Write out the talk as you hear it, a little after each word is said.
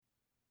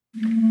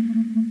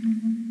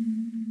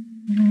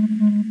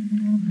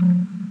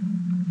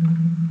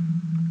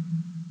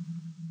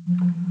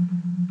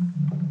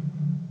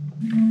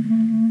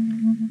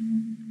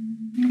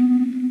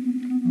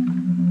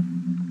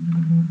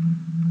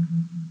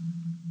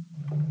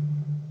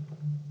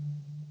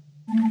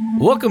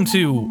Welcome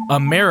to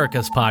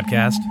America's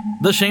podcast,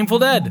 The Shameful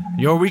Dead,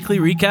 your weekly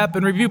recap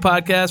and review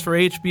podcast for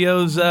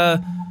HBO's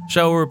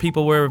show where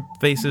people wear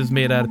faces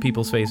made out of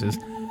people's faces.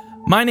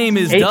 My name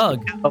is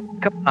Doug.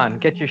 Come on,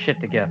 get your shit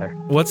together.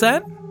 What's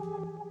that?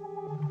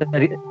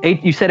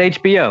 You said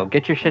HBO.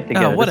 Get your shit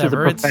together.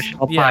 Whatever. This is a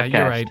professional podcast. Yeah,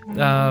 you're right.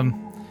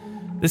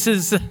 This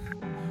is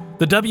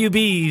the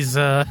WB's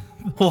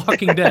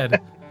Walking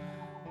Dead.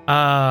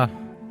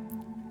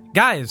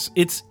 Guys,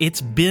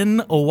 it's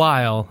been a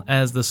while,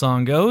 as the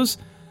song goes.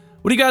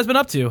 What have you guys been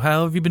up to?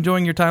 How have you been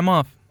enjoying your time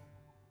off?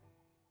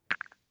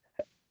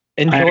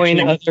 Enjoying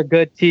other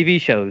good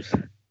TV shows.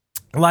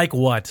 Like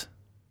what?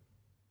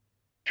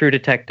 True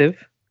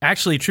Detective.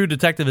 Actually, True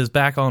Detective is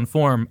back on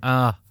form.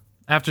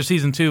 After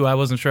season 2, I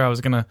wasn't sure I was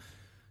going to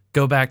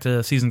go back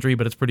to season 3,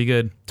 but it's pretty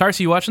good.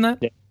 Tarsi, you watching that?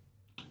 Yeah.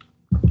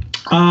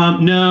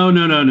 No.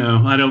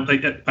 I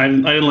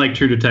didn't like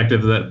True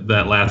Detective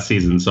that last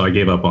season, so I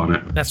gave up on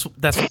it. That's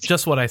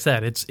just what I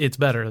said. It's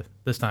better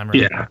this time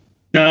around. Yeah.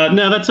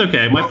 No, that's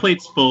okay. My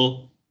plate's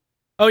full.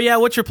 Oh yeah,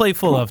 what's your plate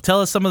full of?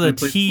 Tell us some of the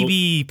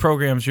TV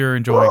programs you're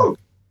enjoying.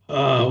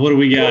 What do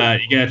we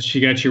got?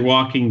 You got your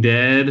Walking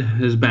Dead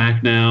is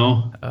back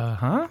now.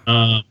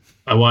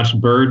 I watched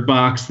Bird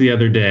Box the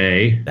other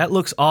day. That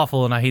looks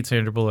awful, and I hate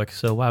Sandra Bullock.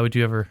 So why would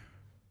you ever?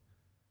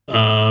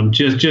 I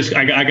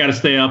got to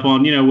stay up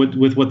on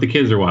with what the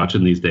kids are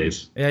watching these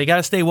days. Yeah, you got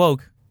to stay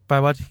woke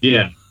by watching.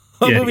 Yeah,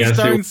 a movie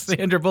starring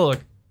Sandra Bullock.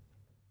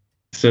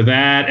 So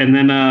that, and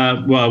then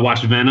I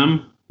watched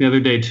Venom the other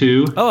day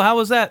too. Oh, how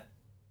was that?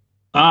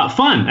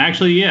 Fun,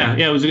 actually. Yeah,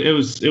 it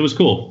was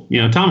cool.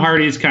 Tom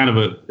Hardy's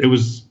it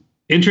was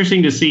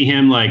interesting to see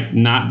him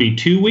not be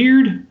too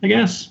weird, I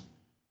guess.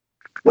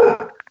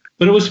 But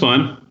it was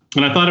fun,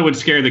 and I thought it would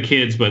scare the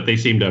kids, but they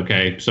seemed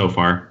okay so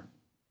far.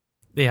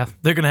 Yeah,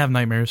 they're gonna have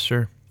nightmares,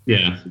 sure.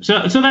 Yeah,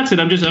 so that's it.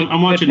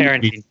 I'm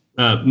watching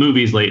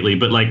movies lately,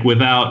 but with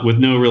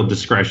no real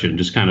discretion,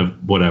 just kind of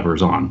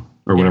whatever's on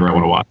or whatever I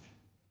want to watch.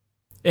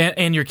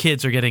 And your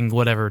kids are getting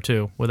whatever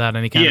too, without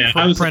any kind of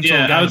parental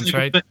guidance,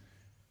 right? I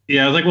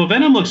was like, well,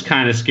 Venom looks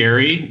kind of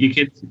scary. You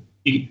kids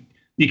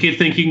think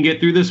you can get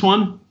through this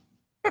one?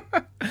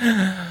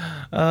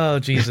 Oh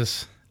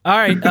Jesus! All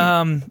right,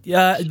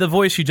 the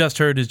voice you just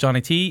heard is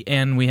Johnny T,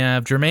 and we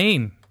have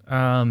Jermaine.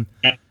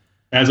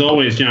 As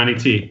always, Johnny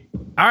T.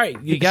 All right,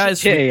 you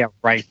guys. Yeah,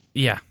 right.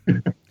 Yeah.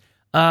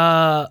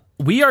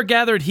 We are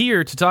gathered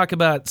here to talk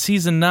about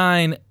Season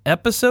 9,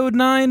 Episode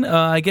 9.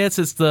 I guess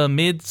it's the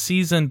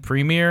mid-season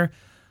premiere.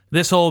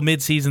 This whole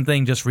mid-season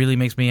thing just really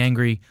makes me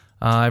angry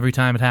every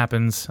time it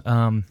happens.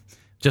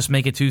 Just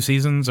make it 2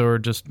 seasons or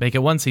just make it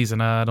 1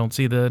 season. I don't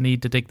see the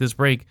need to take this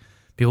break.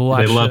 People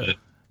watch. They love it.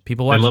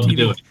 People watch TV. To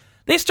do it.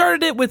 They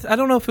started it with, I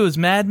don't know if it was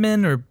Mad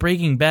Men or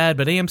Breaking Bad,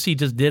 but AMC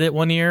just did it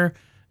one year.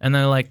 And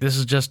they're like, this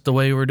is just the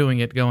way we're doing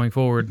it going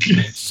forward.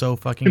 It's so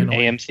fucking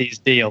annoying. AMC's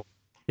deal.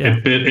 Yeah.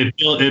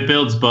 It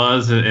builds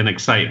buzz and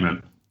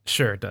excitement.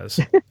 Sure it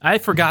does. I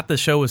forgot the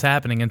show was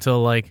happening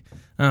until 3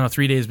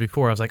 days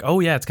before. I was like,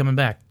 oh yeah, it's coming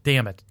back.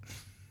 Damn it.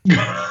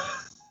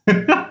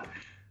 And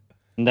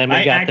then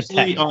we got the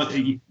text.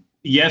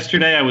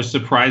 Yesterday, I was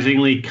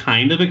surprisingly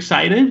kind of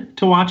excited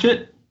to watch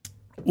it.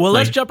 Well,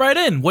 let's jump right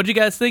in. What did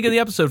you guys think of the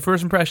episode?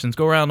 First impressions.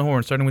 Go around the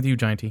horn, starting with you,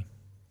 Giant T.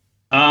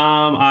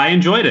 I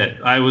enjoyed it.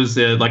 I was,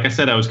 like I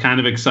said, I was kind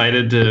of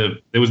excited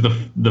it was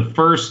the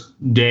first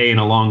day in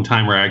a long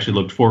time where I actually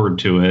looked forward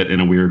to it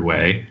in a weird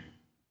way.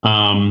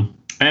 And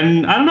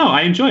I don't know,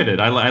 I enjoyed it.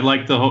 I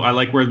like I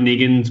like where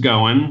Negan's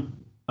going.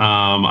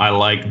 I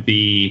like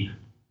the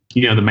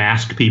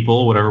masked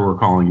people, whatever we're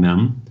calling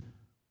them.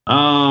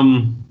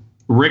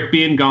 Rick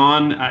being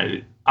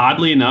gone,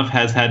 oddly enough,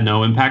 has had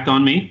no impact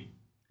on me.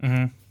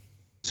 Mm-hmm.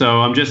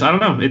 So I don't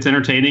know. It's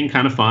entertaining,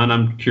 kind of fun.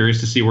 I'm curious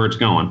to see where it's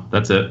going.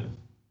 That's it.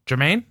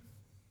 Jermaine?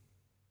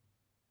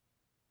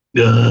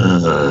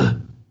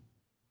 No,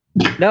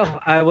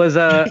 I was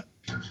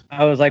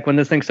like, when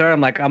this thing started,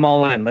 I'm like, I'm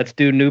all in. Let's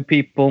do new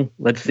people.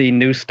 Let's see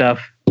new stuff.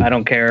 I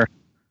don't care.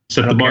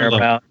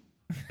 I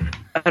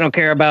don't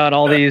care about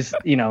all these,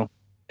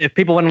 if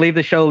people want to leave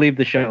the show, leave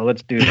the show.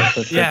 Let's do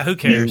this. Who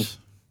cares?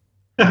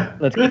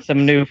 Let's get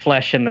some new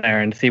flesh in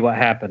there and see what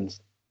happens.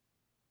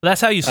 That's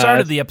how you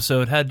started the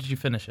episode. How did you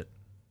finish it?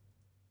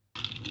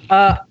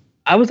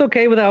 I was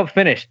okay with how it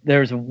finished.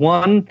 There's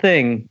one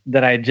thing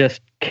that I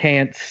just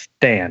can't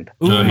stand.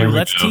 Ooh,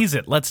 let's tease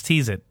it.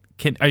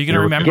 Are you going to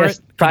remember it?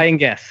 Try and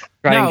guess.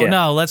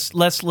 No.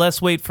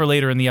 Let's wait for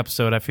later in the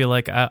episode. I feel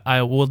like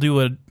I will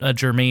do a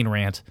Jermaine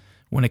rant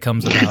when it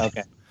comes about.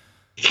 Okay.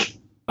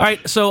 All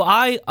right. So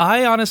I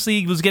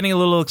honestly was getting a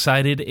little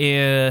excited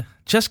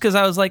just because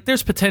I was like,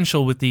 there's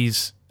potential with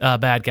these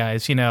bad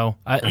guys.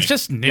 It's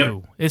just new.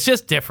 Yep. It's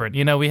just different.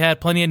 We had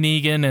plenty of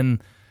Negan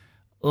and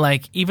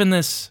even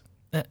this.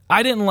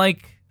 I didn't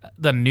like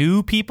the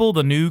new people,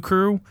 the new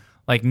crew.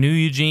 like New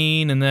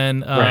Eugene, and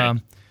then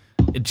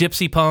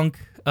Gypsy Punk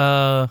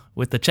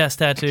with the chest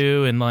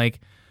tattoo, and like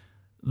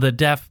the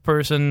deaf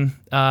person,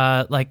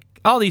 like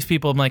all these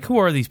people. I'm like, who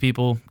are these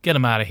people? Get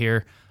them out of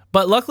here.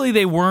 But luckily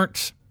they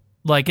weren't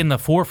like in the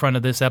forefront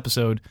of this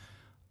episode.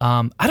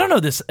 I don't know,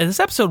 this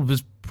episode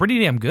was pretty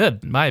damn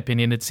good, in my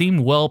opinion. It seemed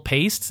well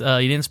paced.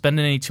 You didn't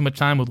spend too much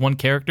time with one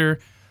character.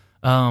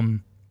 I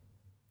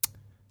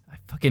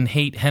fucking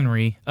hate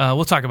Henry.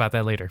 We'll talk about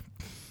that later.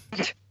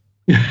 I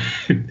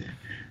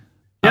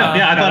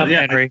thought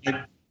Henry.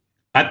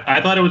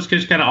 I thought it was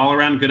just kind of all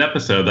around good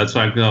episode. That's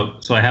why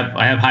I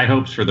have high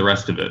hopes for the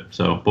rest of it.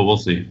 So, but we'll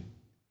see.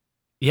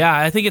 Yeah,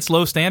 I think it's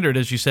low standard,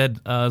 as you said.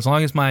 As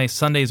long as my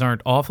Sundays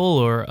aren't awful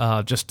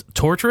or just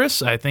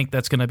torturous, I think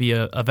that's going to be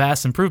a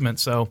vast improvement.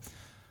 So,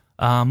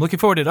 looking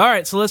forward to it. All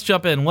right, so let's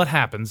jump in. What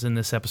happens in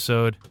this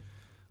episode?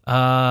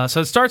 So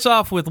it starts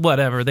off with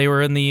whatever. They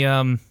were in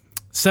the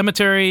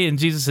cemetery, and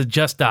Jesus had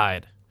just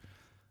died.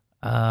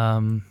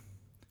 Don't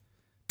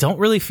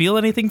really feel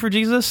anything for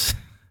Jesus.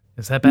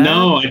 Is that bad?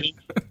 No,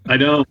 I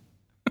don't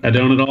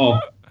at all.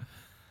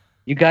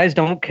 You guys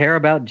don't care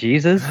about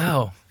Jesus?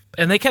 No.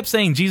 And they kept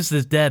saying Jesus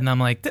is dead, and I'm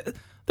like,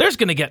 they're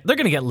gonna get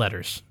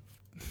letters.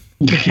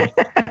 If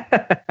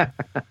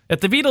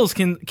the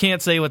Beatles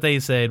can't say what they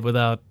said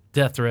without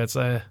death threats,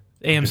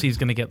 AMC's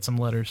gonna get some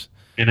letters.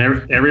 And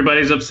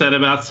everybody's upset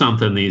about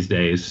something these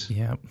days.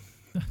 Yeah,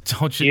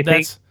 don't you?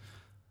 That's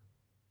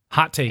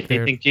hot take. Do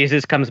you think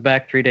Jesus comes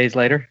back 3 days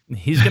later?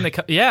 He's gonna.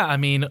 Yeah, I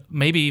mean,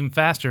 maybe even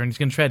faster, and he's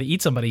gonna try to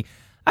eat somebody.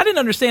 I didn't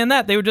understand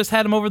that. They were just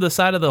had him over the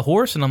side of the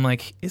horse, and I'm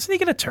like, isn't he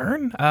gonna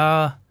turn?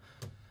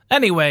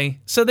 Anyway,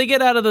 so they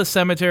get out of the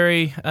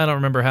cemetery. I don't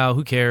remember how.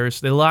 Who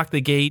cares? They lock the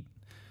gate,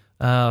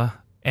 and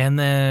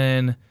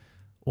then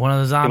one of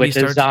the zombies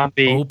starts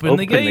open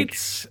the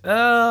gates.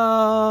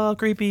 Oh,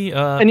 creepy.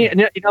 And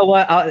you know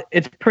what?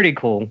 It's pretty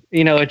cool.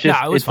 You know,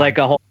 it's like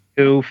a whole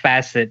new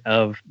facet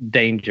of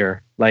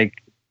danger. Like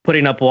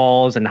putting up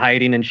walls and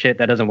hiding and shit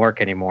that doesn't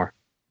work anymore.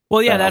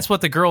 Well, yeah, that's what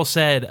the girl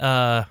said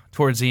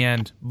towards the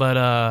end. But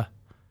I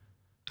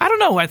don't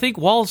know. I think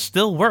walls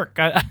still work.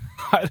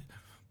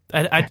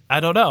 I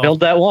don't know.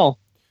 Build that wall.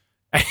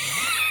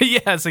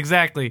 Yes,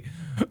 exactly.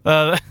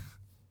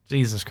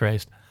 Jesus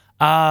Christ.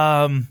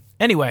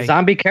 Anyway.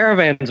 Zombie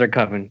caravans are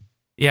coming.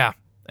 Yeah,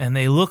 and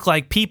they look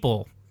like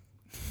people.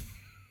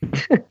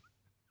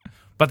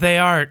 But they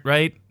aren't,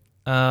 right?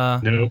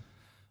 No.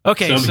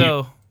 Okay,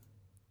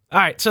 all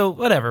right, so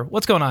whatever.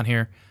 What's going on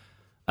here?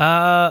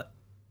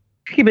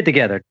 Keep it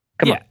together.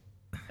 Come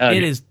on.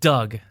 It is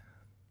Doug.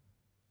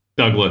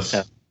 Douglas.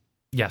 Yeah.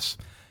 Yes.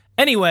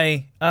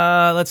 Anyway,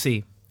 let's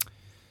see.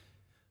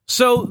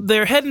 So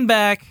they're heading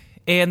back,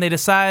 and they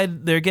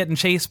decide they're getting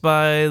chased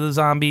by the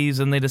zombies,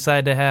 and they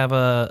decide to have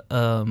a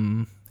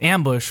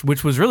ambush,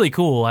 which was really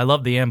cool. I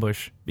love the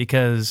ambush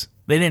because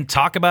they didn't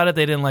talk about it.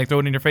 They didn't like throw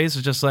it in your face.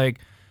 It's just like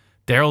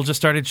Daryl just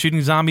started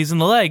shooting zombies in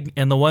the leg,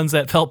 and the ones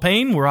that felt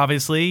pain were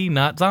obviously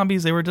not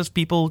zombies. They were just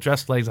people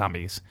dressed like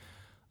zombies.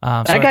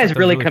 So that guy's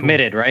really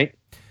committed, cool. Right?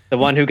 The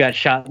one who got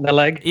shot in the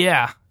leg?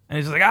 Yeah. And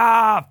he's like,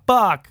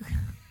 fuck.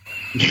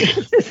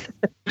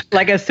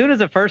 Like, as soon as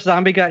the first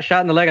zombie got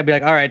shot in the leg, I'd be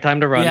like, all right,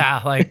 time to run.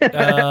 Yeah, like,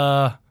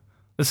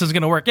 this is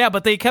going to work. Yeah,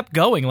 but they kept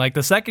going. Like,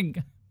 the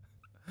second...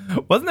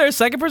 Wasn't there a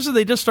second person?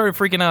 They just started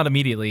freaking out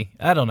immediately.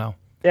 I don't know.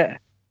 Yeah,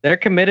 they're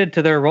committed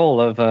to their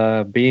role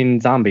of being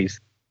zombies.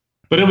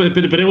 But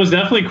it was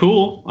definitely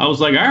cool. I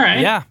was like, all right.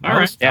 Yeah, all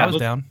right. I was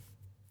down.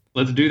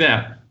 Let's do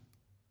that.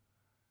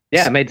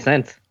 Yeah, it made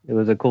sense. It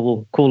was a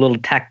cool little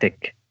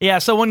tactic. Yeah,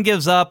 someone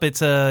gives up.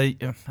 It's I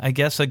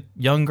guess a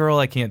young girl.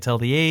 I can't tell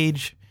the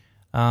age.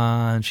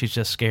 And she's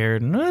just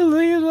scared. And leave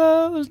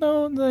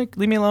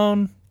me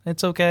alone.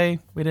 It's okay.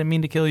 We didn't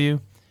mean to kill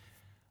you.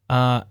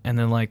 And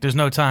then there's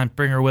no time.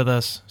 Bring her with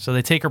us. So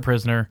they take her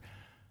prisoner.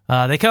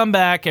 They come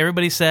back.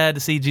 Everybody's sad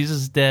to see Jesus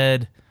is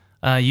dead.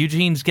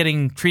 Eugene's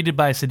getting treated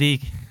by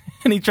Siddiq,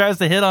 and he tries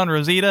to hit on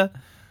Rosita,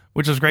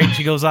 which is great.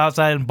 She goes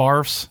outside and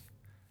barfs.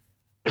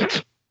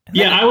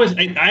 Yeah,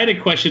 I had a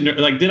question.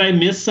 Like, did I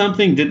miss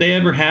something? Did they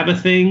ever have a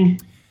thing?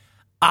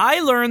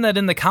 I learned that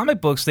in the comic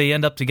books they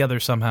end up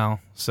together somehow.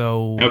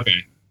 So okay,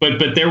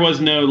 but there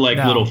was no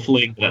little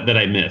fling that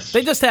I missed.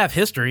 They just have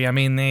history. I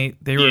mean, they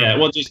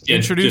were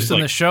introduced in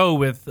the show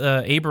with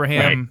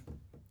Abraham. Right.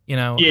 You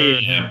know,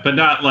 but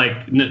not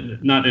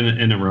not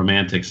in a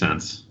romantic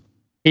sense.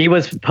 He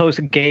was post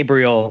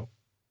Gabriel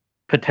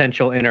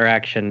potential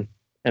interaction.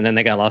 And then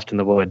they got lost in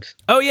the woods.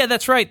 Oh, yeah,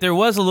 that's right. There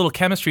was a little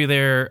chemistry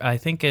there, I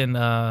think, in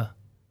the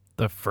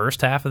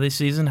first half of the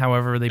season,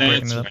 however they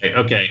break it up. Right.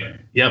 Okay.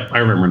 Yep, I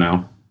remember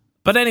now.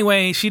 But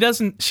anyway,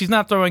 she's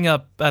not throwing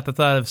up at the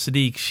thought of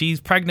Siddiq. She's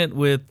pregnant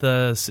with,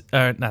 not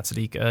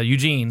Siddiq,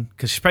 Eugene,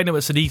 because she's pregnant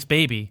with Siddiq's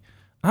baby.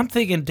 I'm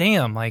thinking,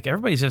 damn,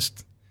 everybody's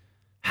just,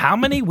 how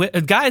many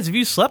guys have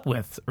you slept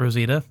with,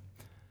 Rosita?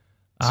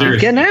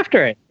 Seriously. Getting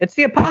after it. It's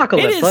the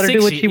apocalypse. Let her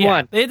do what she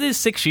wants. It is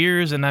 6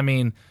 years, and I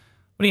mean...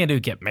 What are you going to do,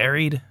 get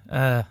married?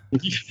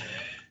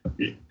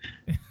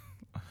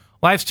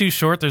 Life's too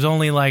short. There's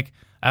only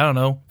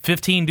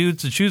 15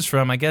 dudes to choose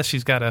from. I guess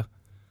she's got to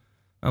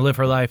live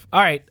her life.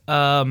 All right.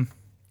 So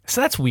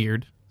that's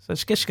weird. So I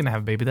guess she's gonna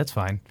have a baby. That's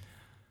fine.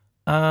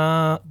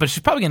 But she's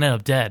probably gonna end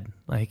up dead.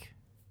 Like,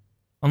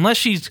 unless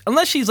she's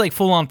like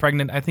full on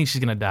pregnant, I think she's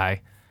gonna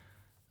die.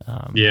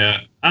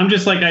 Yeah, I'm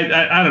just like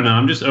I don't know.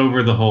 I'm just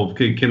over the whole.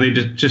 Can they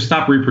just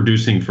stop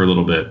reproducing for a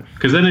little bit?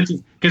 Because then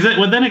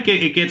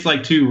it gets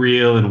like too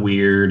real and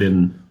weird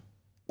and.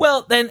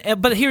 Well, then,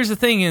 but here's the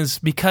thing: is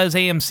because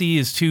AMC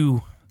is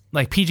too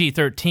like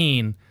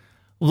PG-13.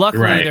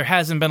 Luckily, there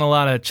hasn't been a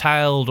lot of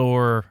child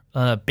or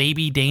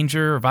baby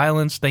danger or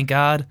violence. Thank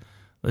God,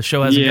 the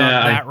show hasn't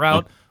gone that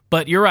route.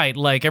 But you're right.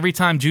 Like every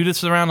time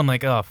Judith's around, I'm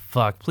like, oh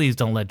fuck! Please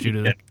don't let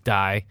Judith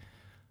die.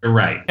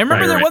 Right. And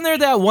remember wasn't there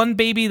that one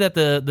baby that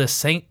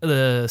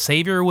the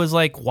savior was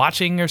like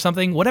watching or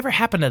something? Whatever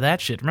happened to that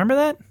shit? Remember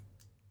that?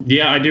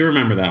 Yeah, I do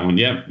remember that one.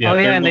 Yep. Oh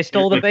yeah, and they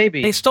stole the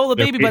baby. They stole the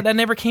baby, but that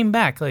never came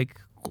back. Like,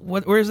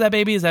 where's that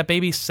baby? Is that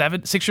baby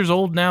 6 years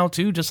old now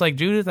too, just like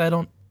Judith? I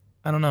don't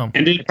know.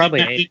 And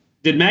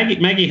did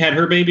Maggie had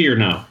her baby or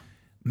no?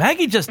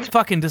 Maggie just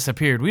fucking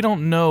disappeared. We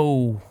don't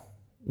know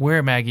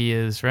where Maggie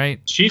is,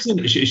 right? She's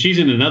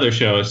in another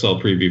show. I saw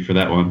a preview for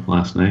that one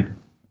last night.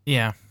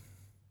 Yeah.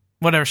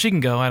 Whatever, she can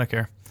go. I don't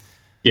care.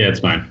 Yeah, it's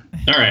fine.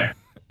 All right.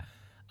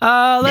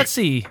 Let's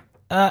see.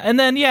 And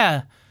then,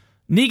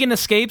 Negan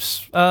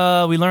escapes.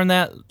 We learned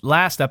that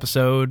last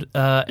episode.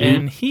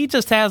 And he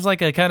just has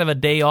like a kind of a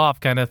day off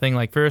kind of thing,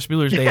 like Ferris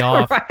Bueller's Day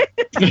Off.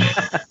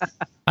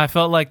 I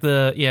felt like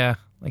like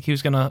he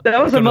was going to...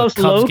 That was the most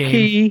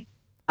low-key,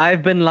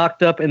 I've been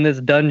locked up in this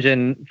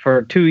dungeon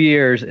for 2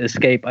 years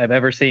escape I've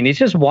ever seen. He's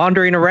just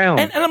wandering around.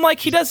 And I'm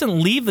like, he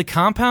doesn't leave the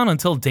compound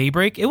until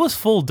daybreak. It was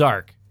full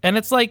dark. And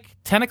it's like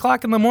 10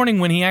 o'clock in the morning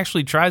when he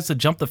actually tries to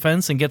jump the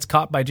fence and gets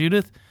caught by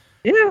Judith.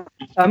 Yeah.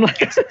 I'm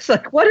like, it's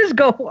like, what is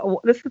going...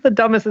 This is the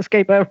dumbest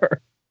escape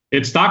ever.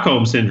 It's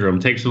Stockholm Syndrome.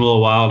 Takes a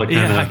little while to kind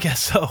of... Yeah, I guess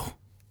so.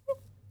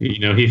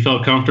 He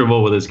felt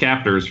comfortable with his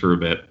captors for a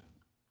bit.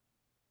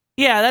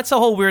 Yeah, that's a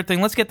whole weird thing.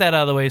 Let's get that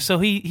out of the way. So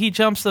he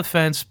jumps the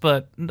fence,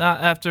 but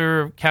not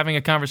after having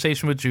a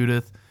conversation with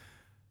Judith.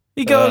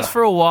 He goes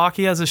for a walk.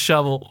 He has a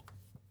shovel.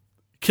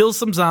 Kills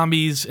some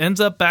zombies. Ends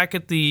up back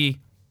at the...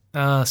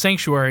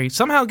 sanctuary,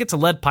 somehow gets a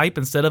lead pipe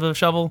instead of a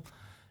shovel.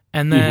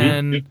 And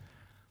then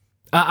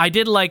I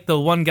did like the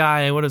one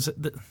guy, what is it?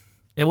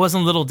 It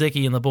wasn't Little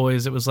Dicky and the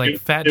boys, it was like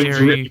Fat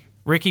Jerry,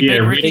 Ricky,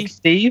 Big Ricky.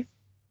 Steve?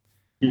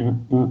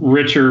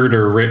 Richard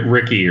or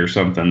Ricky or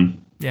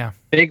something. Yeah.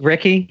 Big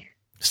Ricky?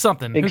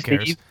 Something, Big who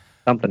cares? Steve?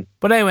 Something.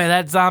 But anyway,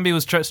 that zombie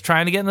was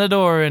trying to get in the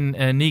door and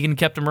Negan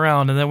kept him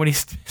around. And then when he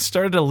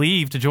started to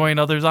leave to join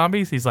other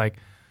zombies, he's like,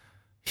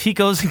 he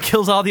goes and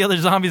kills all the other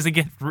zombies to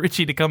get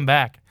Richie to come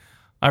back.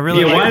 I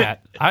really like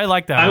that. I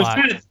like that a lot.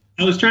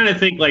 I was trying to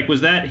think, like, was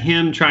that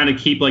him trying to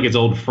keep, like, his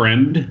old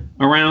friend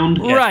around?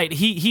 Right.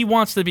 He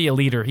wants to be a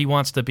leader. He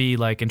wants to be,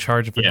 like, in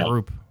charge of a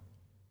group.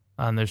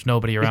 And there's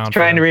nobody around. He's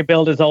trying to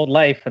rebuild his old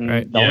life, and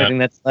the only thing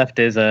that's left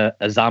is a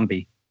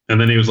zombie. And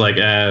then he was like,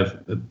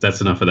 that's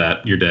enough of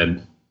that. You're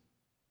dead.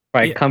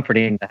 Right. Yeah.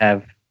 Comforting to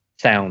have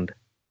sound.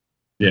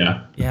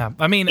 Yeah. Yeah.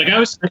 I mean... Like, I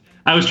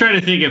was trying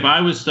to think, if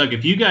I was stuck,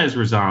 if you guys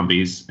were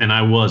zombies and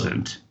I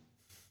wasn't,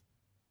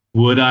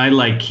 would I,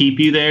 like, keep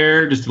you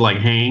there just to, like,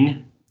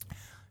 hang?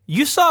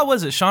 You saw,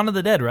 was it Shaun of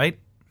the Dead, right?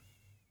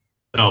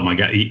 Oh, my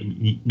God.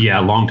 Yeah,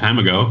 a long time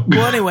ago.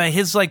 Well, anyway,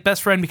 his, like,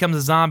 best friend becomes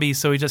a zombie,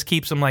 so he just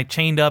keeps him, like,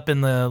 chained up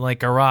in the, like,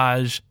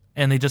 garage,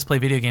 and they just play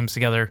video games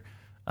together.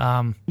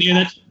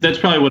 Yeah, that's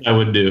probably what I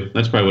would do.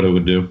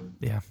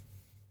 Yeah.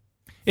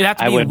 It'd have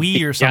to be a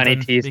Wii or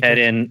something. Johnny T's head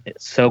in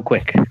so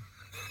quick.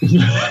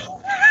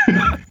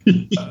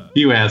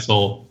 You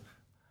asshole.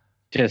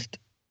 Just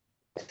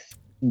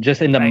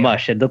in the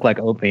mush. It looked like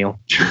oatmeal.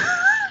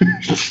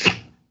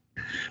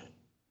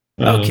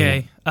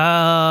 Okay.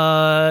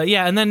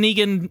 Yeah, and then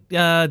Negan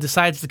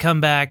decides to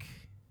come back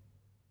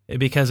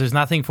because there's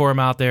nothing for him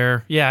out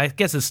there. Yeah, I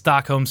guess it's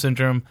Stockholm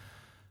Syndrome.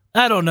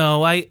 I don't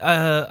know.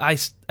 I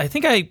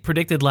think I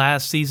predicted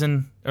last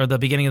season or the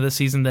beginning of this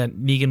season that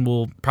Negan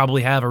will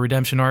probably have a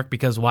redemption arc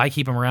because why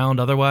keep him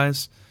around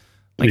otherwise?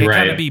 Like, it'd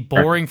kind of be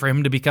boring for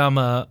him to become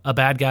a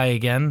bad guy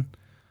again.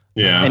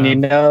 Yeah.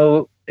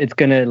 And it's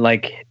gonna,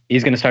 like,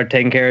 he's gonna start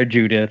taking care of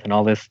Judith and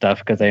all this stuff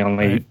because they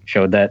only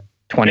showed that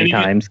 20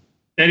 times.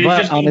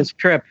 But on this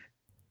trip,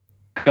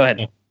 go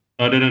ahead.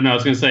 Oh, no. I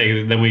was gonna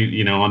say that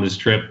we, on this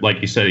trip,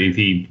 like you said,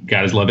 he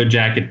got his leather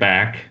jacket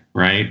back,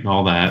 right?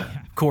 All that.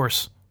 Yeah, of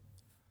course.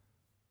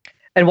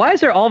 And why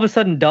is there all of a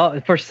sudden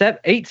for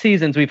 8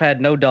 seasons we've had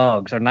no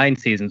dogs, or 9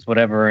 seasons,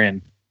 whatever we're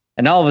in,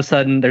 and all of a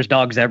sudden there's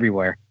dogs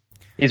everywhere?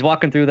 He's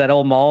walking through that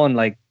old mall and,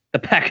 like, the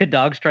pack of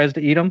dogs tries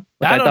to eat him.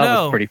 I don't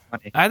know. Was pretty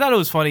funny. I thought it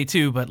was funny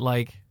too, but,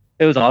 like,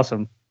 it was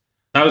awesome.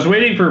 I was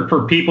waiting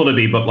for people to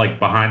be, but, like,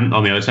 behind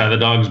on the other side of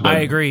the dogs. But I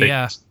agree.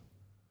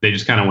 They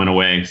just kind of went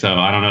away. So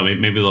I don't know.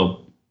 Maybe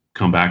they'll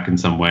come back in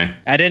some way.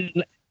 I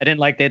didn't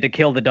like they had to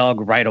kill the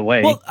dog right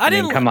away. Well, I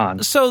didn't. Come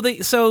on. So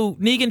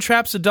Negan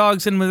traps the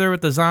dogs in there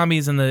with the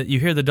zombies, and you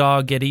hear the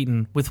dog get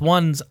eaten with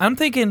ones. I'm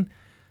thinking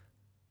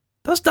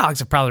those dogs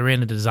have probably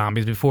ran into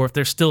zombies before if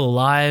they're still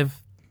alive.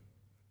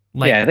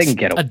 Like, yeah, they can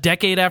get a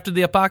decade after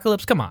the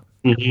apocalypse. Come on.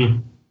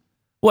 Mm-hmm.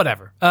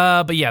 Whatever.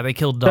 But yeah, they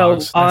killed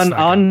dogs. So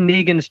on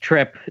Negan's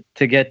trip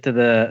to get to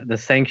the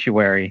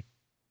sanctuary,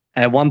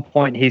 at one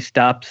point he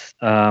stops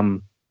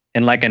in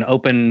like an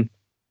open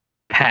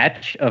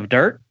patch of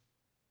dirt,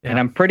 and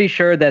I'm pretty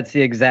sure that's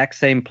the exact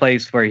same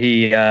place where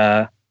he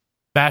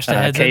bashed the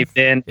heads caved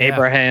in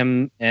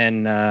Abraham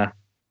and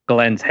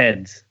Glenn's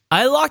heads.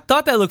 I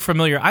thought that looked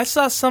familiar. I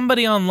saw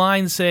somebody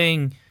online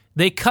saying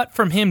they cut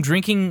from him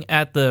drinking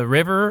at the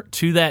river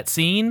to that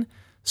scene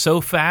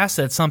so fast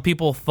that some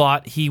people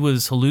thought he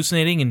was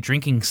hallucinating and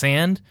drinking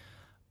sand.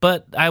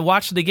 But I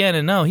watched it again,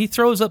 and no, he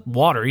throws up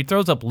water. He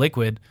throws up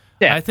liquid.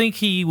 Yeah. I think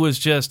he was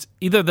just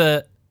either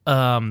the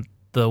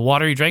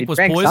water he drank was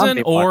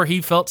poison, or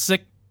he felt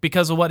sick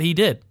because of what he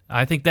did.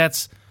 I think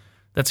that's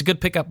a good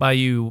pickup by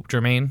you,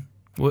 Jermaine.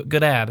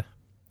 Good ad.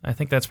 I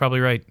think that's probably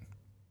right.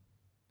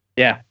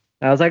 Yeah.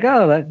 I was like,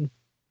 oh, that,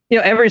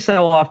 every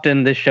so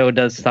often this show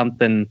does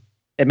something,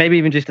 and maybe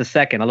even just a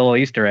second, a little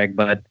Easter egg,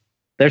 but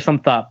there's some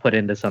thought put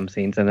into some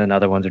scenes, and then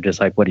other ones are just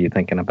like, what are you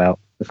thinking about?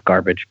 This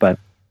garbage. But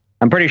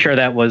I'm pretty sure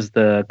that was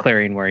the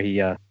clearing where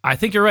he... I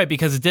think you're right,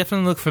 because it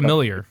definitely looked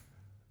familiar,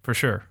 for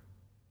sure.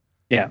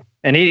 Yeah,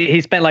 and he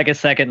spent like a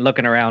second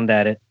looking around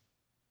at it,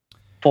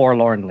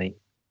 forlornly.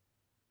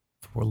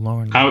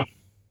 I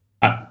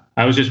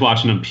was just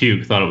watching him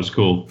puke, thought it was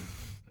cool.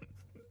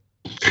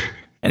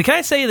 And can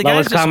I say the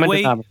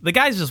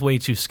guy's just way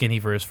too skinny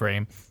for his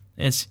frame.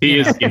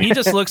 He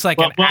just looks like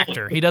an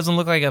actor. He doesn't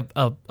look like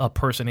a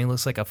person. He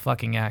looks like a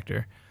fucking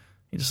actor.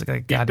 He just looks like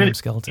a goddamn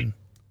skeleton.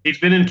 He's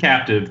been in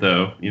captive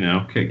though,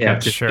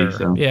 captivity. Sure.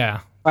 So.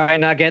 Yeah. Probably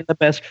not getting the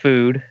best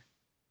food.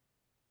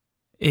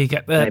 He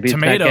got that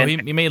tomato.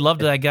 He made love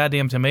to that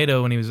goddamn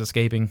tomato when he was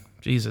escaping.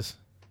 Jesus.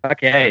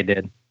 Fuck yeah, he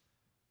did.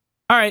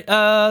 All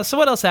right. So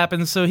what else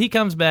happens? So he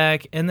comes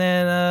back, and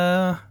then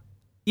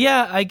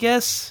I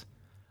guess.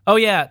 Oh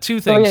yeah,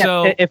 two things.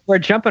 So if we're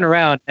jumping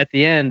around at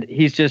the end,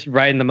 he's just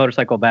riding the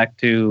motorcycle back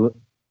to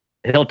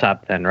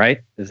Hilltop. Then,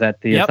 right? Is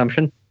that the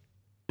assumption?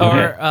 Or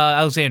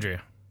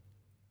Alexandria.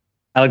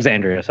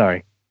 Alexandria,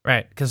 sorry.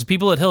 Right, because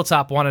people at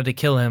Hilltop wanted to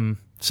kill him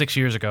 6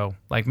 years ago.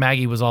 Like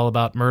Maggie was all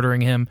about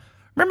murdering him.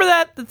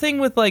 Remember the thing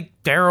with like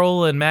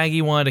Daryl and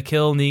Maggie wanted to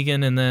kill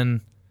Negan, and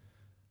then.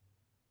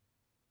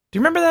 Do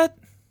you remember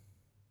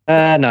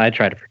that? No, I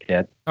try to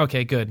forget.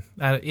 Okay, good.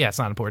 It's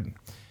not important.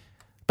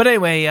 But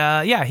anyway,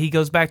 he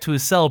goes back to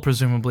his cell,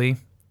 presumably.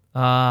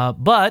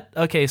 But,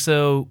 okay,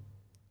 so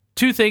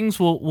two things.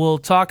 We'll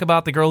talk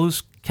about the girl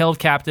who's held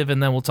captive,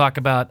 and then we'll talk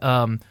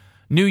about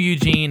New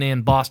Eugene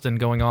and Boston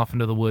going off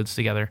into the woods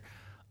together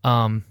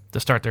to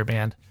start their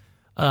band.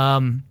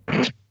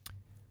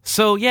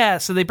 So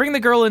they bring the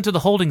girl into the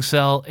holding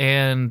cell,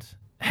 and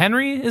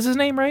Henry is his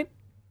name, right?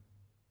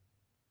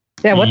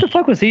 Yeah, what the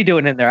fuck was he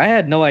doing in there? I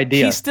had no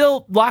idea. He's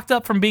still locked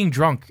up from being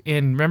drunk,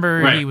 and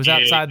remember he was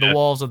outside the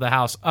walls of the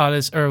house,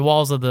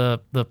 walls of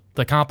the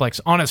complex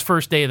on his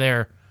first day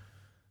there.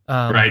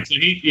 Right. So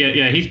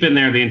he's been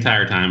there the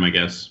entire time, I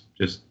guess,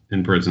 just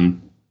in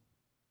prison.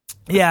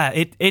 Yeah,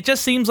 it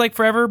just seems like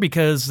forever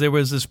because there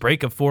was this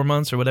break of 4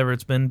 months or whatever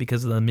it's been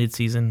because of the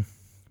mid-season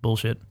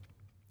bullshit.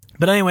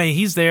 But anyway,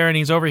 he's there and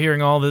he's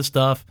overhearing all this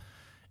stuff,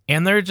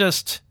 and they're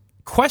just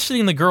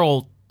questioning the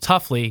girl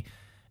toughly.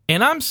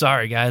 And I'm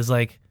sorry, guys,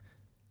 like,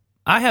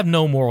 I have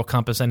no moral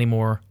compass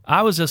anymore.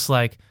 I was just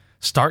like,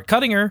 start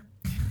cutting her.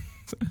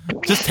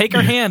 Just take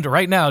her hand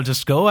right now.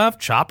 Just go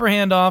up, chop her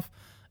hand off,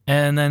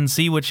 and then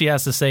see what she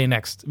has to say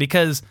next.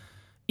 Because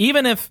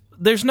even if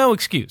there's no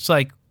excuse,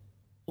 like,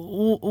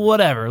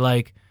 whatever,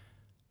 like,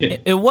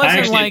 it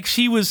wasn't like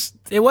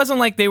it wasn't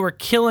like they were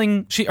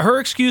killing. Her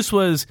excuse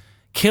was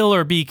kill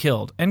or be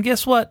killed. And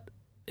guess what?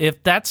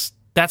 If that's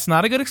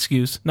not a good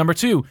excuse. Number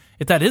two,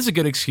 if that is a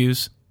good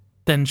excuse,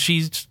 then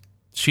she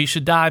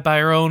should die by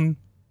her own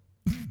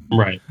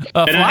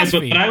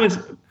philosophy. But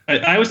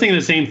I was thinking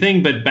the same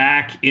thing, but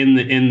back in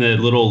the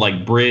little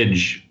like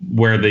bridge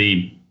where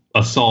the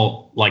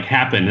assault like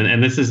happened,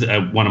 and this is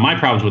one of my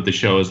problems with the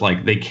show is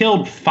like they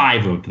killed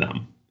 5 of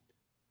them.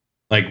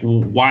 Like,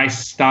 why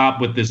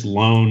stop with this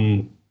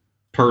lone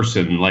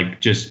person?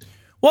 Like, just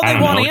they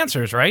want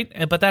answers, right?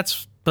 But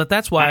that's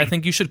why I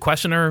think you should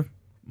question her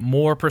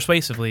more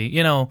persuasively.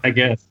 I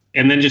guess,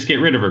 and then just get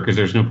rid of her because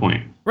there's no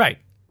point, right?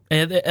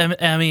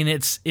 I mean,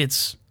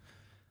 it's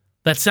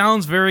that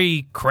sounds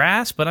very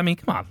crass, but I mean,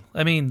 come on.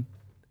 I mean,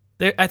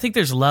 I think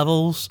there's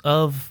levels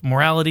of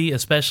morality,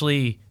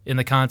 especially in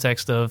the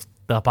context of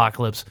the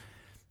apocalypse.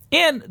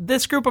 And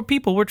this group of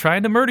people were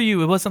trying to murder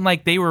you. It wasn't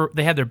like they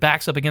had their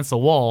backs up against the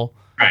wall.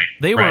 Right.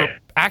 They were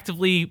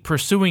actively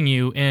pursuing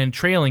you and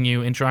trailing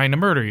you and trying to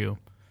murder you.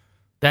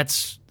 I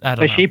don't know.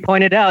 But she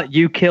pointed out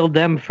you killed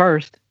them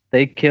first.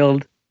 They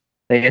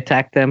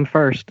attacked them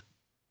first.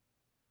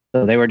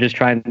 So they were just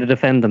trying to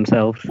defend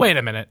themselves. Wait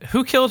a minute.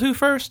 Who killed who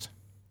first?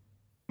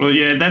 Well,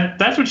 yeah,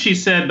 that's what she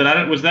said,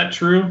 but was that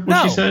true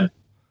what she said?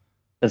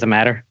 Doesn't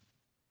matter.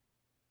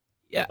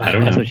 Yeah, I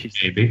don't know. What she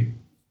said. Maybe.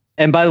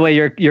 And by the way,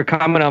 your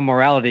comment on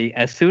morality,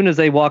 as soon as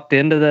they walked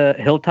into the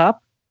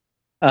hilltop,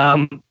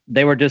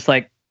 they were just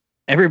like,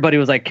 everybody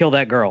was like, "Kill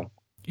that girl."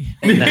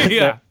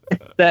 Yeah.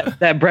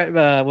 That Brett,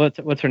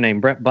 what's her name?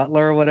 Brett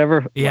Butler or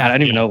whatever. Yeah. I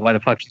don't even know why the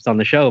fuck she's on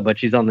the show, but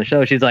she's on the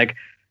show. She's like,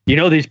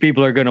 these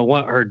people are gonna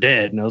want her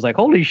dead, and I was like,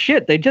 holy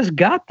shit, they just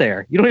got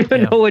there. You don't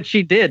even know what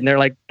she did, and they're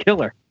like,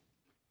 kill her.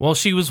 Well,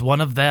 she was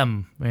one of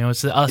them.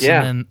 It's the us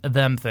and then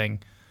them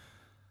thing.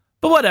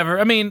 But whatever.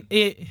 I mean,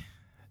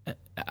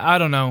 I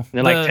don't know.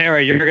 They're like,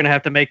 Tara, you're gonna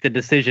have to make the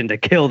decision to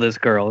kill this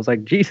girl. It's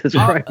like, Jesus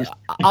Christ,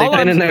 they've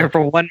been in there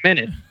for 1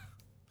 minute.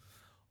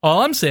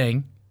 All I'm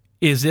saying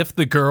is, if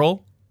the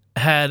girl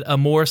had a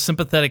more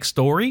sympathetic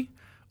story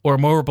or a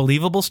more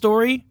believable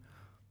story,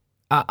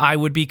 I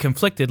would be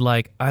conflicted.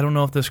 Like, I don't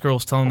know if this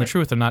girl's telling the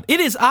truth or not. It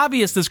is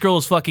obvious this girl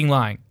is fucking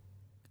lying.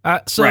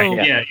 Right?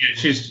 Yeah.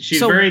 She's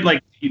very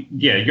like,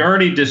 you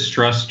already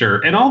distrust her,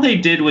 and all they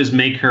did was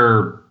make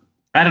her.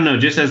 I don't know.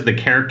 Just as the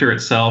character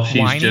itself,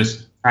 she's whiny?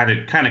 Just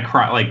kind of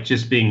cry, like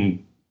just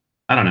being,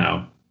 I don't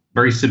know,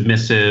 very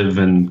submissive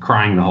and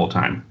crying the whole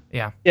time.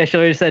 Yeah. Yeah, she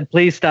always said,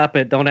 please stop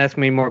it. Don't ask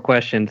me more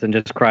questions, and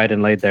just cried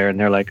and laid there. And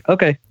they're like,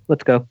 okay,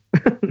 let's go.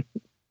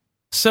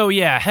 So,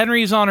 yeah,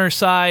 Henry's on her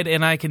side,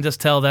 and I can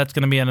just tell that's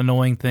going to be an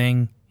annoying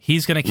thing.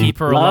 He's going to keep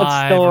her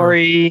alive. Love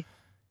story.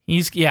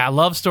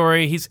 Love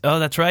story.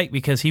 That's right,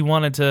 because he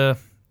had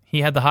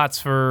the hots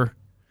for,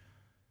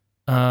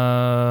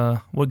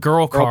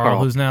 Girl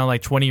Carl, who's now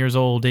like 20 years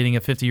old, dating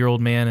a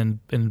 50-year-old man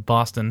in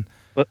Boston.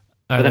 With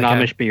an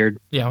Amish beard.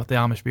 Yeah, with the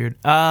Amish beard.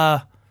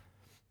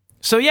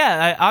 So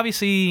yeah,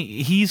 obviously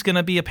he's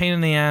gonna be a pain in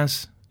the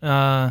ass.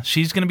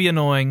 She's gonna be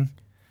annoying,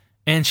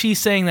 and she's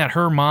saying that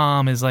her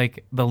mom is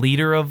like the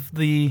leader of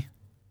the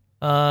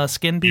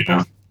skin people.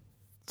 Yeah.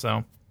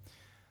 So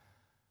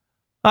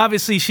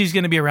obviously she's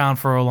gonna be around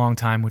for a long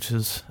time, which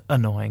is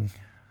annoying.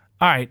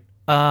 All right.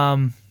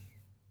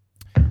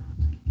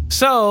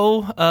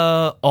 So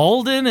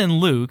Alden and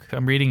Luke,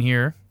 I'm reading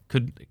here,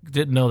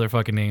 didn't know their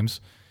fucking names.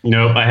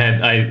 No,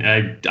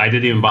 I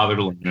didn't even bother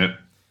to learn it.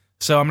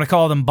 So I'm going to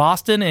call them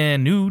Boston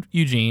and New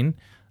Eugene.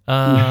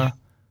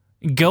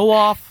 Go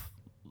off,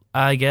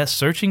 I guess,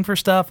 searching for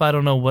stuff. I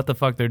don't know what the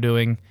fuck they're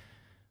doing.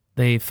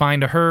 They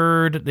find a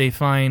herd.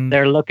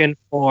 They're looking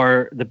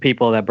for the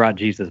people that brought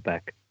Jesus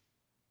back.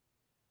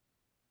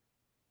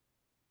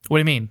 What do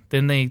you mean?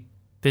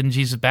 Didn't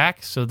Jesus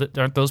back? So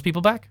aren't those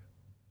people back?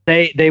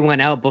 They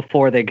went out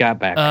before they got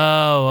back.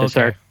 Oh,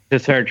 okay. To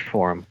search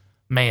for them.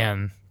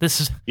 Man,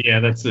 this is... Yeah,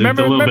 that's a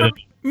little bit...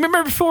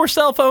 Remember before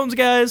cell phones,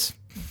 guys?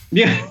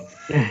 Yeah.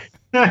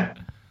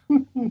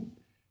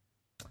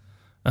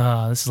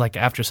 This is like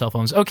after cell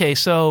phones. Okay,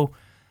 so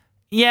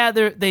yeah,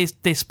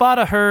 they spot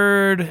a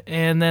herd,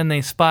 and then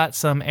they spot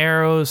some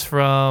arrows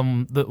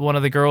from one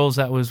of the girls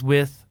that was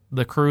with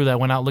the crew that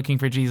went out looking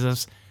for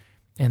Jesus,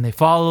 and they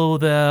follow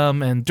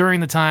them. And during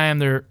the time,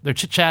 they're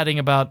chit-chatting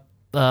about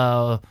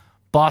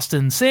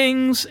Boston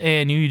sings,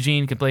 and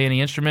Eugene can play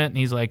any instrument, and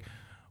he's like,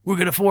 "We're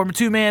gonna form a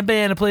 2-man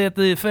band to play at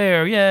the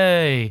fair,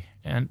 yay!"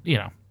 And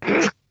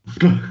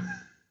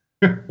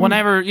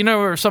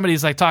whenever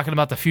somebody's like talking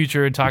about the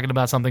future and talking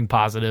about something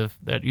positive,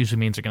 that usually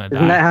means they're going to die.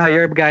 Isn't that how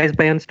your guys'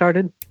 band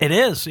started? It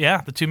is,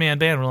 yeah. The 2-man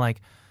band were like...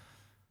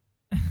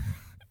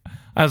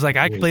 I was like,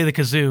 I can play the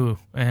kazoo.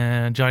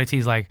 And Johnny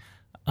T's like,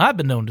 I've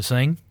been known to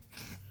sing.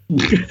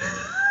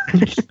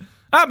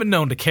 I've been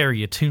known to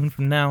carry a tune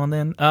from now and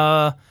then. We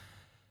got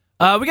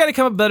to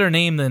come up with a better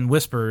name than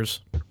Whispers.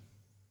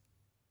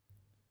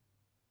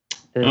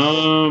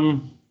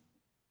 The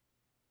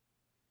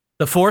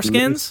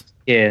Foreskins?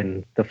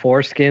 The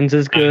Foreskins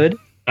is good.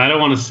 I don't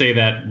want to say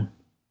that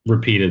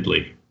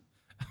repeatedly.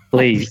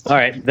 Please. All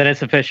right, then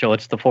it's official.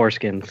 It's the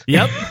Foreskins.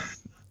 Yep.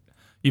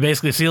 You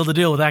basically sealed the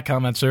deal with that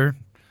comment, sir.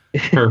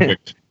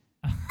 Perfect.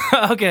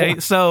 Okay,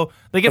 so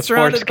they get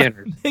surrounded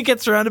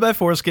by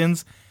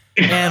foreskins,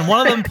 and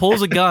one of them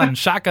pulls a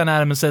shotgun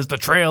at him, and says, "The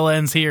trail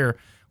ends here,"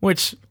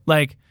 which,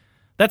 like,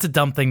 that's a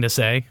dumb thing to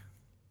say.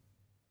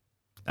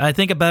 I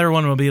think a better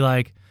one would be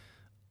like,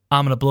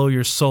 "I'm going to blow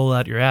your soul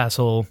out your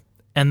asshole,"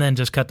 and then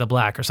just cut to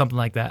black or something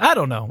like that. I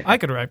don't know. I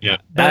could write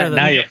better than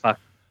that. You're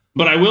fucked.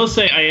 But I will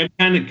say I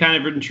am kind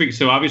of intrigued.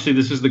 So obviously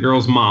this is the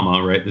girl's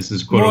mama, right? This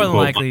is quote more unquote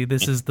than likely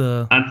this is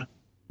the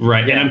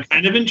right. Yeah. And I'm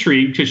kind of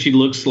intrigued because she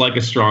looks like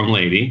a strong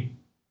lady.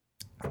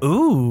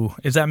 Ooh,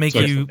 does that make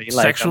you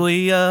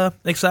sexually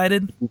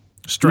excited?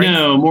 Strength?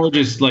 No, more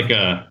just like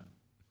I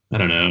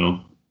don't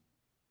know.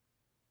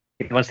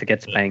 He wants to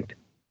get spanked.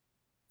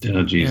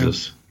 Oh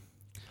Jesus!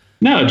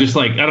 Yeah. No, just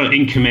like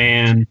in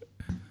command,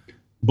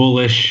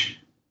 bullish.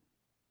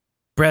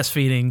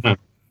 Breastfeeding.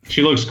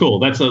 She looks cool.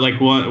 That's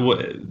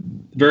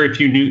very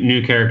few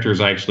new characters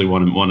I actually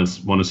want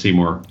to see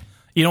more.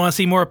 You don't want to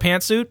see more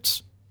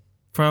pantsuits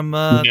from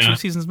 2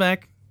 seasons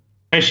back?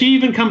 Has she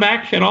even come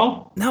back at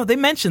all? No, they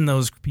mentioned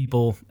those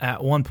people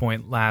at one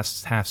point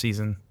last half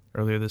season,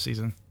 earlier this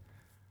season.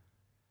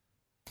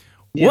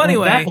 Yeah, well,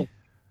 anyway.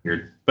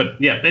 Weird.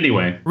 But yeah,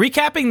 anyway.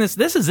 Recapping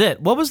this is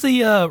it. What was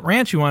the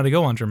rant you wanted to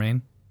go on,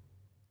 Jermaine?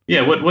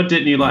 Yeah, what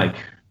didn't you like?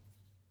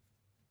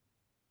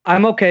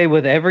 I'm okay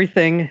with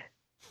everything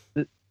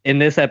in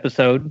this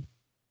episode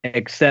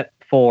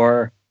except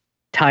for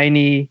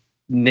tiny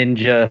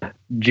ninja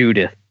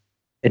Judith.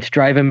 It's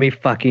driving me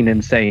fucking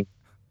insane.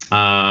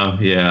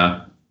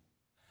 Yeah.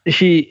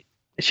 She's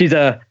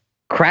a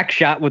crack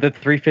shot with a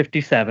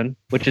 357,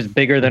 which is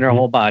bigger than her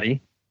whole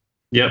body.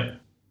 Yep.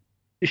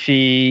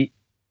 She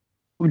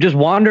just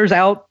wanders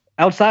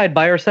outside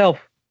by herself.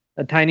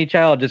 A tiny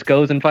child just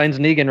goes and finds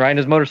Negan riding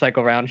his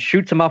motorcycle around,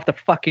 shoots him off the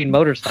fucking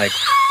motorcycle.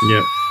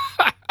 Yep.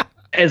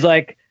 It's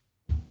like,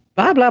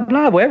 blah, blah,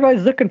 blah. Well,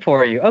 everybody's looking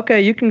for you.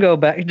 Okay, you can go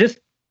back. Just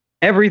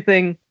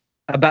everything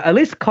about, at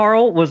least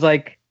Carl was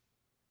like,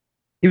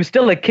 he was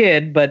still a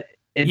kid, but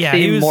it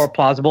seemed more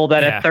plausible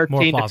that a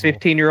 13 to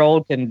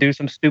 15-year-old can do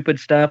some stupid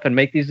stuff and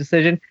make these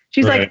decisions.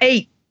 She's like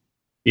 8.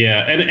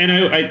 Yeah, and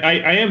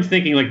I am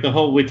thinking like the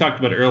whole, we talked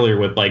about earlier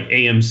with like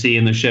AMC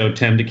and the show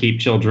tend to keep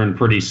children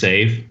pretty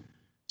safe.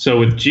 So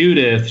with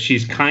Judith,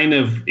 she's kind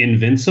of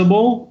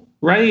invincible,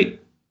 right?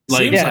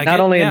 Like, not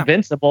only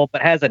invincible,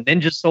 but has a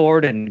ninja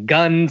sword and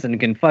guns and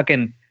can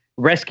fucking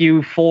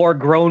rescue 5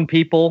 grown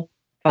people,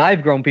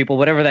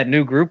 whatever that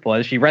new group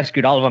was. She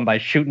rescued all of them by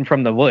shooting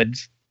from the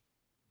woods.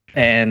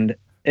 And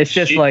it's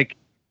just like...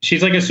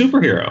 She's like a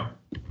superhero.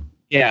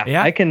 Yeah.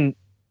 I can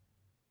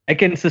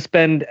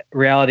suspend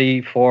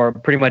reality for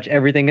pretty much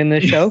everything in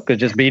this show. Could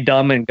just be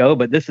dumb and go,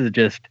 but this is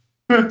just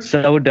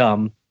so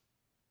dumb.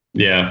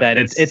 Yeah. That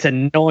it's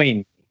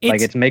annoying.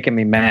 It's making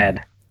me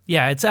mad.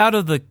 Yeah, it's out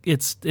of the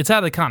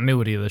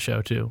continuity of the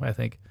show too, I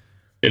think.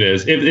 It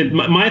is.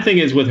 My thing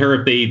is with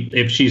her,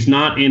 if she's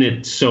not in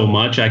it so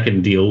much, I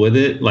can deal with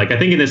it. Like I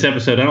think in this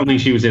episode, I don't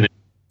think she was in it.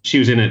 She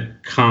was in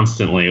it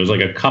constantly. It was like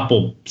a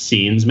couple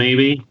scenes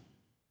maybe.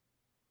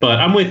 But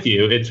I'm with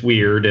you. It's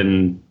weird,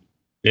 and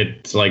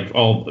it's like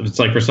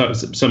for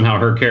somehow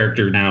her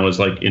character now is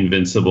like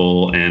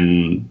invincible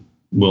and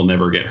will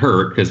never get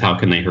hurt, because how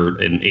can they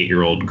hurt an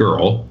 8-year-old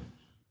girl?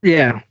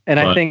 Yeah, and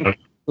I think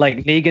like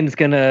Negan's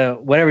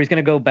he's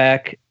gonna go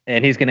back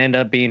and he's gonna end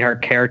up being her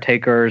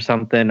caretaker or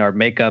something, or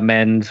make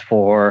amends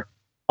for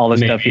all the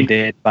stuff he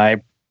did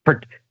by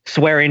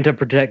swearing to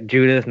protect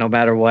Judith no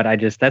matter what.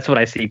 That's what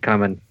I see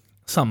coming.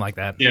 Something like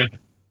that. Yeah.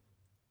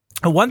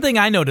 One thing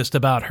I noticed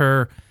about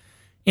her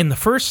in the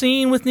first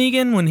scene with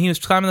Negan when he was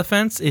climbing the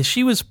fence is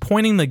she was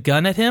pointing the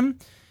gun at him,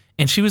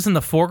 and she was in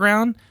the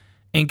foreground,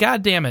 and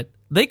god damn it,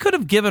 they could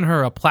have given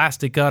her a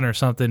plastic gun or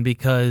something,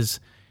 because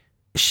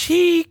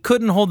she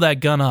couldn't hold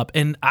that gun up,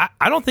 and I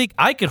don't think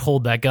I could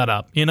hold that gun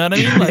up. You know what I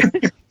mean?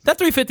 Like that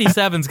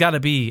 357's got to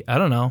be, I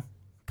don't know,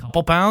 a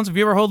couple pounds. Have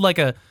you ever held like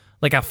a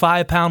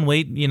 5-pound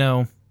weight? You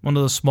know, one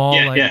of those small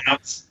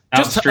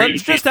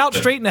just out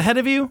straight and ahead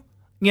of you.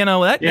 You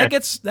know that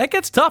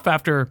gets tough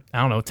after,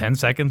 I don't know, 10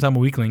 seconds. I'm a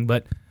weakling,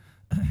 but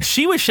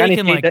she was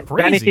shaking like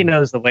crazy. He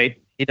knows the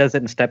weight. He does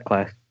it in step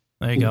class.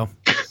 There you go.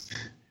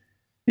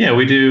 Yeah,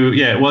 we do.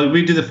 Yeah, well,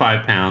 we do the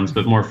 5 pounds,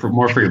 but more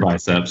for your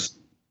biceps.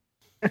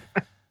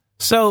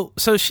 So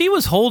she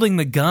was holding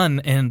the gun,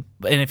 and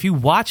if you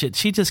watch it,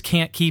 she just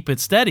can't keep it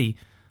steady,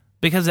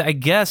 because I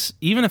guess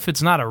even if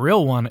it's not a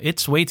real one,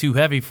 it's way too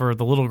heavy for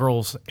the little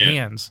girl's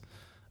hands.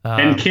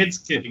 And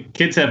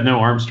kids have no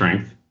arm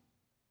strength.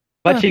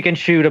 But she can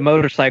shoot a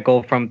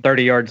motorcycle from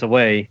 30 yards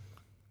away.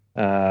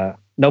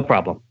 No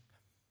problem.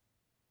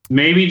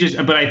 Maybe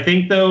but I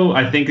think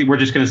we're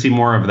just going to see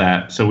more of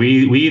that. So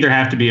we either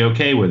have to be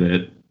okay with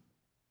it,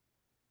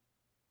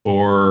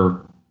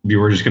 or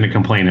we're just going to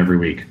complain every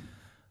week.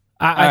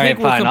 I think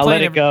we'll fine. I'll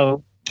let it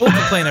go. We'll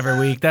complain every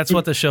week. That's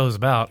what the show's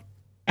about.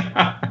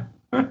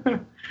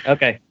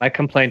 Okay, my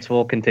complaints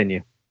will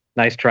continue.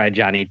 Nice try,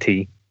 Johnny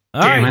T.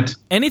 Damn it.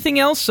 Anything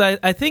else?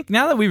 I think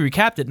now that we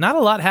recapped it, not a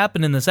lot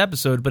happened in this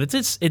episode, but it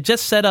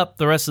just set up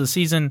the rest of the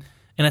season,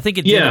 and I think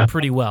it did it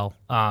pretty well.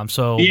 I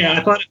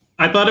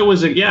thought it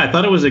was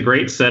a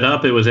great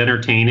setup. It was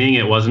entertaining.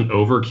 It wasn't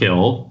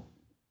overkill.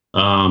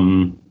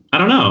 I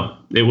don't know.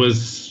 It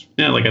was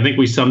I think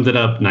we summed it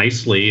up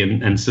nicely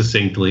and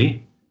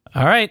succinctly.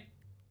 All right,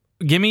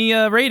 give me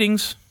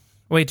ratings.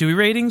 Wait, do we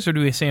ratings or do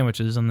we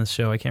sandwiches on this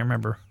show? I can't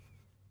remember.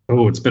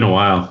 Oh, it's been a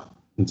while.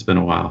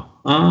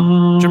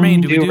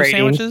 Jermaine, do we do ratings?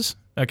 Sandwiches?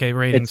 Okay,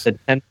 ratings. It's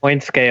a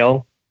 10-point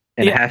scale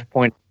and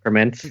half-point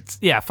increments.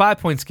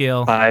 5-point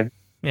scale. 5.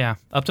 Yeah,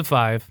 up to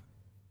 5.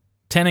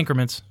 10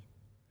 increments.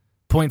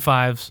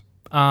 0.5s.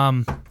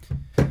 I'm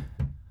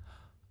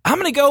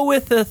going to go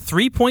with a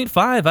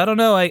 3.5. I don't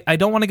know. I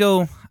don't want to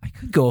go... I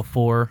could go a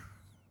 4.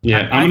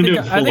 Yeah, I think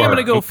I'm going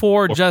to go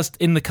 4 just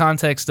in the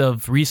context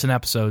of recent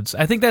episodes.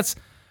 I think that's...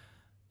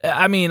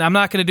 I mean, I'm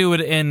not going to do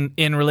it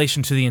in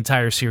relation to the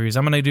entire series.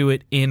 I'm going to do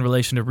it in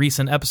relation to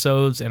recent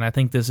episodes, and I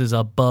think this is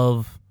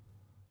above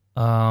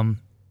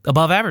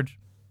average.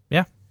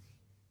 Yeah.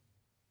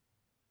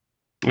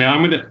 Yeah,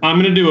 I'm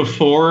gonna do a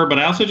 4, but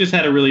I also just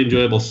had a really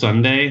enjoyable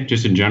Sunday,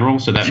 just in general,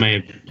 so that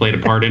may have played a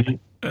part in it.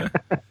 Did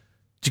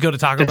you go to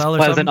Taco Bell or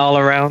pleasant something? all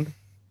around.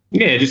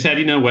 Yeah, just had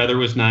weather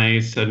was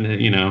nice, and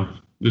it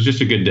was just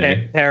a good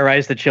day.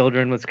 Terrorize the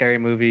children with scary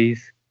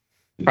movies.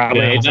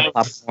 Probably ate some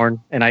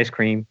popcorn and ice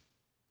cream.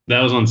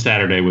 That was on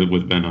Saturday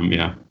with Venom,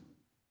 yeah.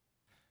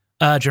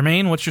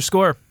 Jermaine, what's your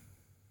score?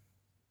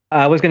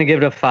 I was going to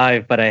give it a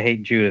 5, but I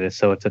hate Judith,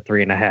 so it's a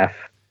 3.5.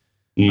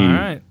 All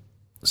right.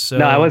 So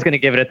no, I was going to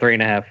give it a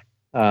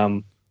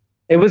 3.5.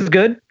 It was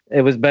good.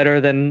 It was better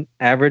than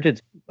average.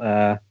 It's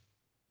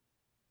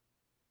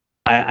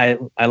I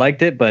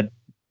liked it, but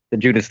the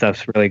Judith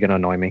stuff's really going to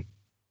annoy me.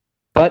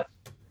 But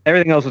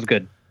everything else was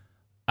good.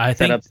 I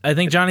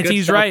think Johnny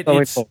T's right.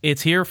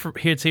 It's here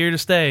to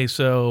stay.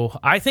 So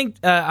I think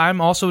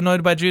I'm also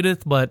annoyed by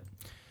Judith, but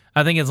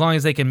I think as long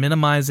as they can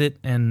minimize it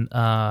and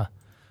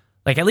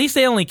like at least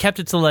they only kept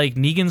it to like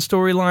Negan's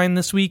storyline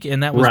this week,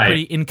 and that was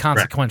pretty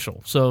inconsequential.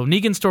 Right. So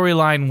Negan's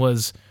storyline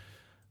was,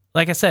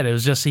 like I said, it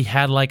was just he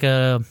had like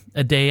a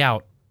day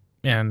out,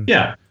 and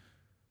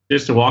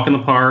just to walk in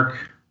the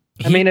park.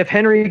 I mean, if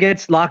Henry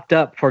gets locked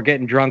up for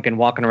getting drunk and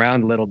walking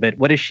around a little bit,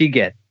 what does she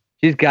get?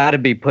 She's got to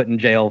be put in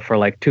jail for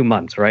like 2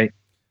 months, right?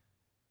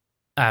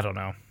 I don't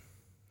know.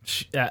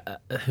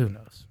 Who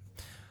knows?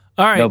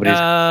 All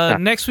right.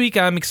 Next week,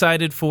 I'm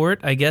excited for it,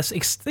 I guess.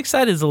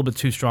 Excited is a little bit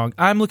too strong.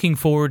 I'm looking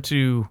forward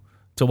to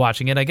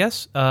watching it, I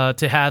guess,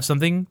 to have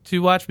something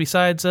to watch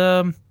besides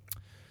True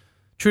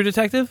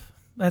Detective.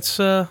 That's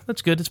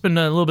good. It's been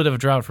a little bit of a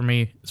drought for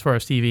me as far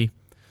as TV.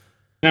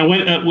 Now,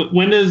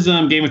 when does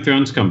Game of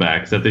Thrones come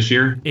back? Is that this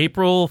year?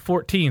 April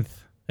 14th,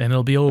 and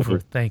it'll be over.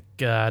 Thank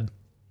God.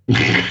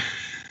 Then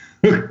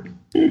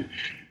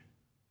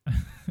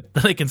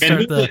I can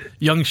start the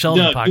Young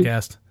Sheldon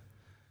podcast.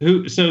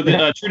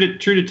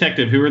 True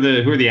Detective? Who are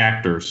the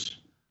actors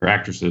or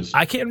actresses?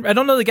 I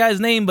don't know the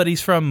guy's name, but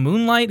he's from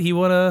Moonlight. He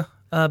won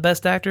a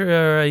Best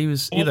Actor, or he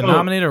was either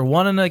nominated or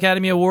won an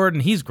Academy Award,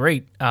 and he's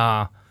great.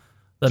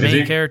 The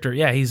main character,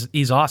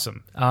 he's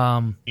awesome.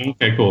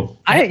 Okay, cool.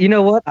 You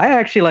know what? I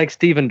actually like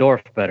Stephen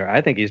Dorff better. I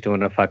think he's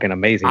doing a fucking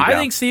amazing job. I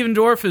think Stephen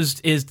Dorff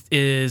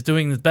is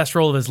doing the best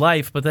role of his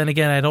life, but then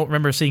again, I don't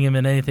remember seeing him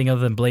in anything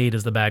other than Blade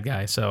as the bad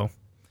guy. So,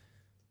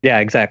 yeah,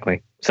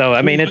 exactly. So,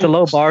 I mean, it's a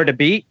low bar to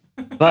beat.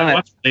 But I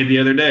watched Blade the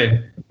other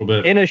day.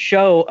 In a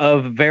show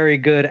of very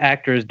good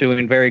actors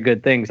doing very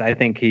good things, I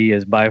think he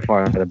is by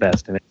far the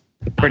best, and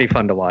it's pretty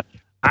fun to watch.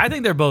 I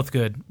think they're both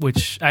good,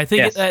 which I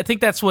think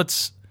that's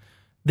what's.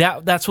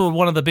 That's what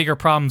one of the bigger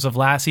problems of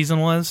last season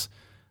was.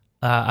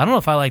 I don't know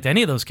if I liked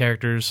any of those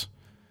characters.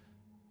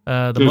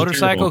 The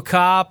motorcycle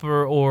cop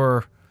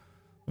or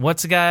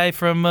what's the guy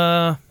from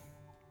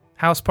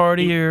House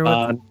Party or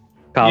what?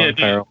 Colin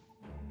Farrell.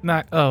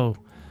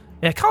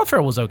 Colin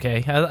Farrell was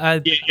okay.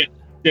 Colin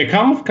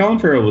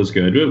Farrell was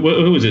good. Who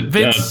was it?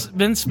 Vince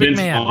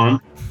McMahon.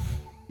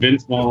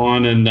 Vince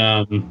Vaughn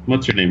and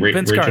what's her name?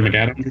 Rachel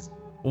McAdams.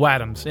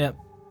 Adams. Yep.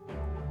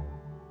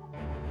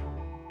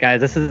 Guys,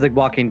 this is the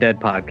Walking Dead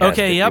podcast.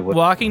 Okay, yep,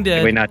 Walking Dead.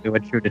 Can we not do a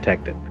True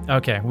Detective?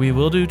 Okay, we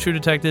will do True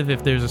Detective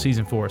if there's a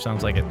season 4.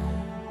 Sounds like it.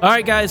 All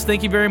right, guys,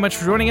 thank you very much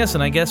for joining us,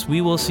 and I guess we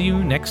will see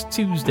you next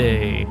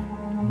Tuesday.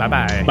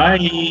 Bye-bye. Bye.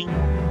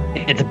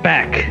 It's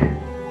back.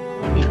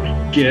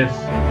 Yes.